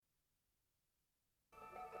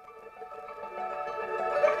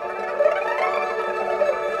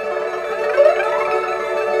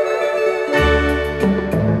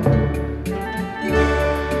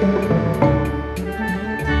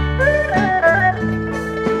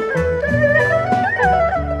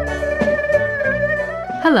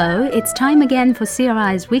Hello, it's time again for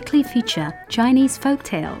CRI's weekly feature, Chinese Folk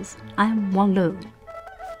Tales. I'm Wang Lu.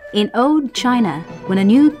 In old China, when a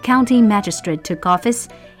new county magistrate took office,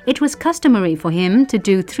 it was customary for him to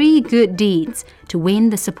do 3 good deeds to win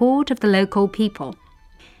the support of the local people.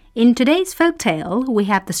 In today's folk tale, we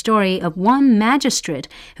have the story of one magistrate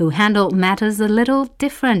who handled matters a little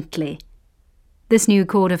differently. This new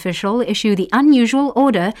court official issued the unusual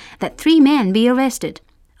order that 3 men be arrested: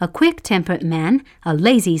 a quick-tempered man, a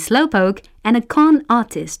lazy slowpoke, and a con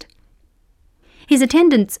artist. His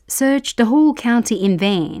attendants searched the whole county in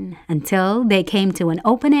vain until they came to an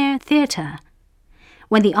open-air theatre.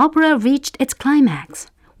 When the opera reached its climax,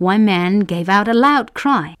 one man gave out a loud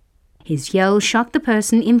cry. His yell shocked the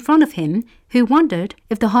person in front of him, who wondered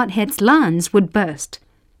if the hothead's lungs would burst.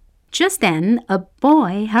 Just then, a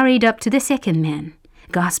boy hurried up to the second man.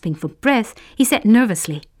 Gasping for breath, he said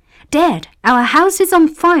nervously, "Dad, our house is on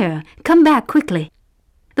fire. Come back quickly."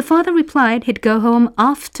 The father replied he'd go home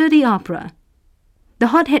after the opera. The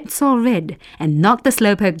hothead saw red and knocked the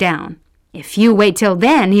slowpoke down. "If you wait till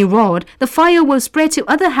then," he roared, "the fire will spread to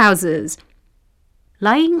other houses."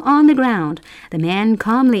 Lying on the ground, the man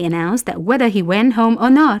calmly announced that whether he went home or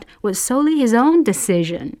not was solely his own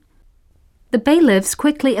decision. The bailiffs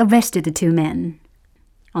quickly arrested the 2 men.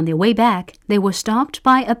 On their way back, they were stopped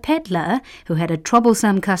by a peddler who had a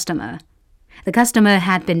troublesome customer. The customer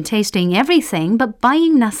had been tasting everything but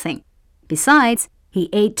buying nothing. Besides, he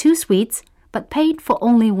ate 2 sweets but paid for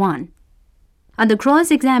only 1. Under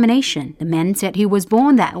cross-examination, the man said he was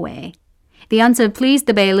born that way. The answer pleased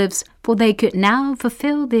the bailiffs, for they could now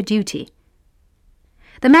fulfill their duty.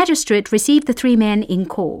 The magistrate received the 3 men in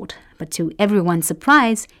court, but to everyone's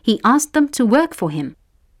surprise, he asked them to work for him.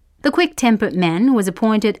 The quick-tempered man was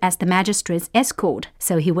appointed as the magistrate's escort,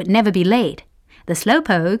 so he would never be late. The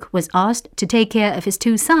slowpoke was asked to take care of his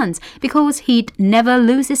 2 sons because he'd never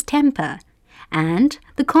lose his temper. And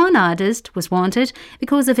the con artist was wanted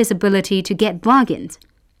because of his ability to get bargains.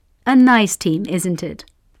 A nice team, isn't it?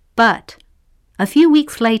 But a few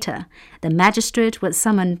weeks later, the magistrate was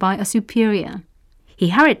summoned by a superior. He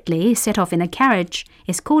hurriedly set off in a carriage,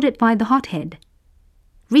 escorted by the hothead.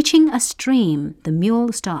 Reaching a stream, the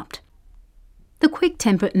mule stopped. The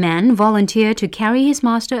quick-tempered man volunteered to carry his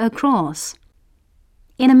master across.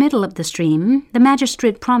 In the middle of the stream, the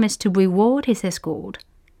magistrate promised to reward his escort.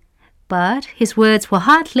 But his words were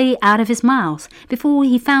hardly out of his mouth before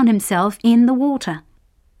he found himself in the water.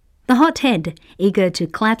 The hothead, eager to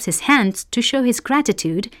clap his hands to show his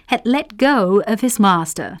gratitude, had let go of his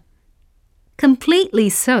master. Completely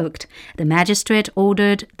soaked, the magistrate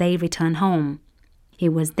ordered they return home. He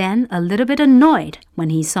was then a little bit annoyed when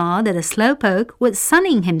he saw that the slowpoke was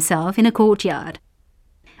sunning himself in a courtyard.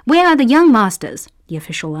 "Where are the young masters?" the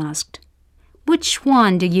official asked. "Which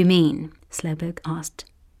one do you mean?" Slowpoke asked.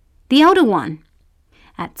 "The elder one."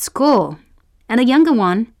 "At school." "And the younger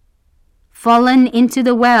one?" "Fallen into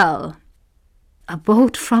the well." A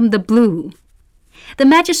bolt from the blue.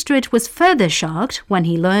 The magistrate was further shocked when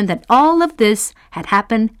he learned that all of this had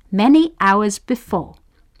happened many hours before.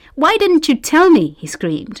 "Why didn't you tell me?" he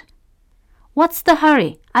screamed. "What's the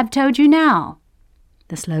hurry? I've told you now,"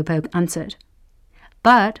 the slowpoke answered.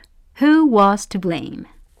 But who was to blame?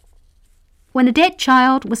 When the dead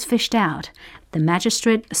child was fished out, the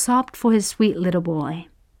magistrate sobbed for his sweet little boy,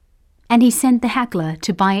 and he sent the haggler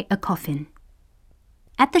to buy a coffin.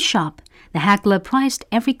 At the shop, the haggler priced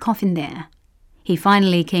every coffin there. He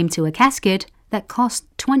finally came to a casket that cost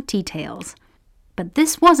 20 taels. But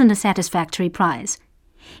this wasn't a satisfactory price.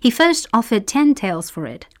 He first offered 10 taels for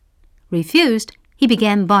it. Refused, he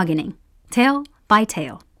began bargaining, tael by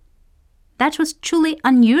tael. That was truly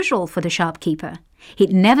unusual for the shopkeeper.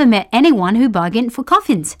 He'd never met anyone who bargained for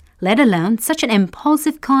coffins, let alone such an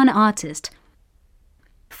impulsive con artist.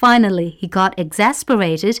 Finally, he got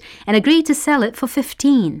exasperated and agreed to sell it for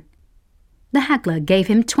 15. The haggler gave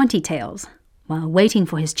him 20 taels. While waiting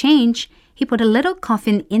for his change, he put a little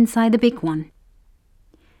coffin inside the big one.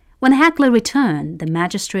 When the haggler returned, the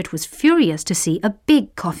magistrate was furious to see a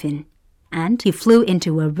big coffin, and he flew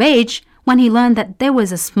into a rage when he learned that there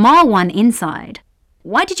was a small one inside.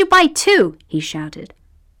 "Why did you buy 2?" he shouted.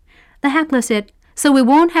 The haggler said, "So we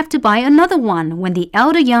won't have to buy another one when the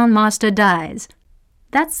elder young master dies."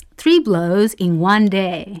 That's 3 blows in one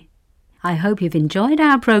day. I hope you've enjoyed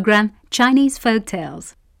our program, Chinese Folk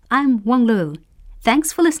Tales. I'm Wang Lu.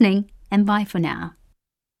 Thanks for listening, and bye for now.